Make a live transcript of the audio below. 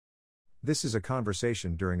This is a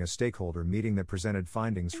conversation during a stakeholder meeting that presented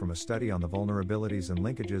findings from a study on the vulnerabilities and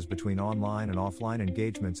linkages between online and offline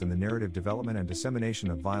engagements in the narrative development and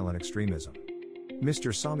dissemination of violent extremism.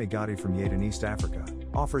 Mr. Sami Gathi from Yate in East Africa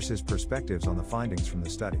offers his perspectives on the findings from the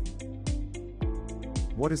study.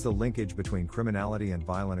 What is the linkage between criminality and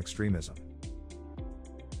violent extremism?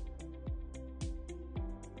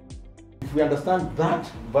 If we understand that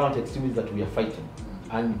violent extremism that we are fighting,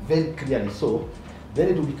 and very clearly so, then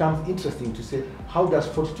it will become interesting to say, how does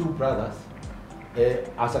 42 Brothers,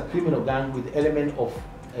 as a criminal gang with element of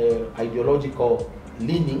ideological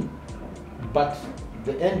leaning, but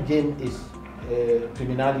the end game is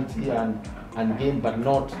criminality and gain, but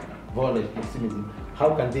not violent extremism,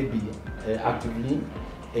 how can they be actively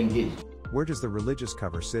engaged? Where does the religious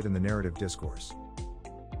cover sit in the narrative discourse?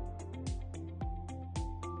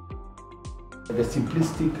 The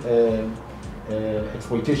simplistic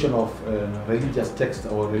exploitation of religious text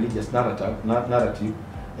or religious narrative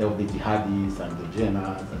of the jihadis and the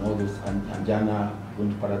Jenas and all those, and Jana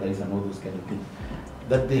going to paradise and all those kind of things,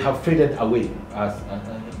 that they have faded away as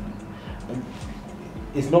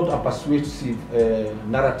it's not a persuasive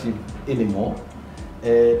narrative anymore.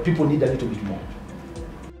 People need a little bit more.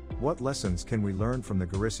 What lessons can we learn from the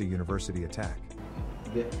Garissa University attack?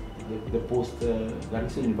 The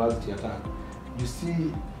post-Garissa University attack, you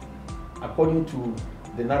see, according to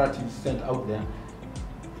the narrative sent out there,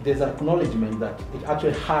 there's an acknowledgement that it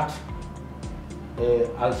actually hurt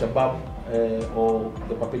Al-Shabaab or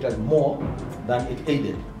the perpetrators more than it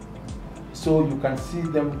aided. So you can see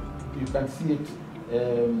it,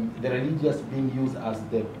 the religious being used as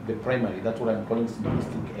the primary, that's what I'm calling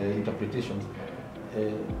simplistic interpretations,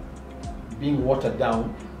 being watered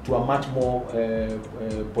down to a much more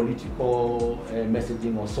political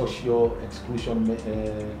messaging or social exclusion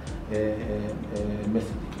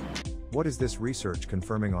messaging. What is this research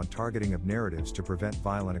confirming on targeting of narratives to prevent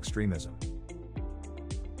violent extremism?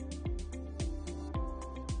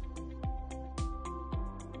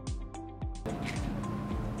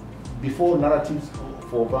 Before, narratives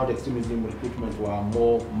for violent extremism recruitment were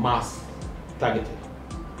more mass targeted.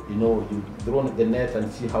 You know, you throw the net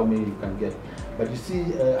and see how many you can get. But you see,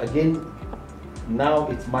 again, now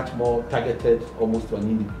it's much more targeted almost to an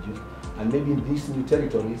individual. And maybe in these new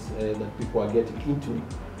territories that people are getting into,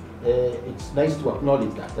 it's nice to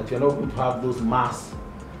acknowledge that you're not going to have those mass.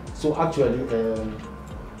 So actually,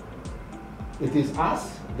 it is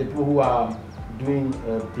us, the people who are doing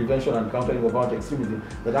prevention and countering of violent extremism,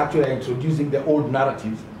 that actually are introducing the old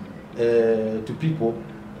narratives to people.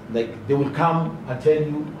 Like, they will come and tell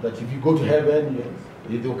you that if you go to heaven,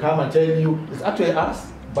 they will come and tell you, it's actually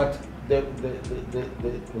us, but the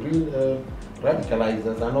real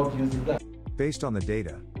radicalizers are not using that. Based on the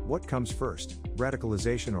data, what comes first,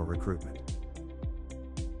 radicalization or recruitment?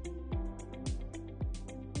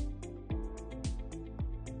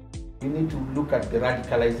 We need to look at the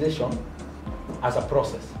radicalization as a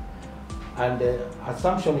process. And the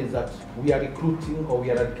assumption is that we are recruiting or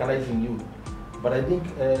we are radicalizing you. But I think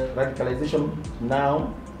radicalization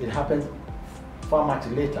now, it happens far much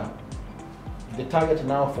later. The target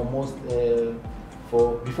now for most,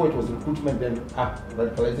 before it was recruitment, then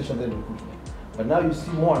radicalization, then recruitment. But now you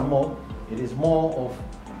see more and more, it is more of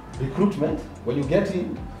recruitment. When you get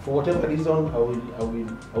in, for whatever reason, I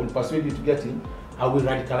will persuade you to get in, I will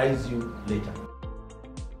radicalize you later.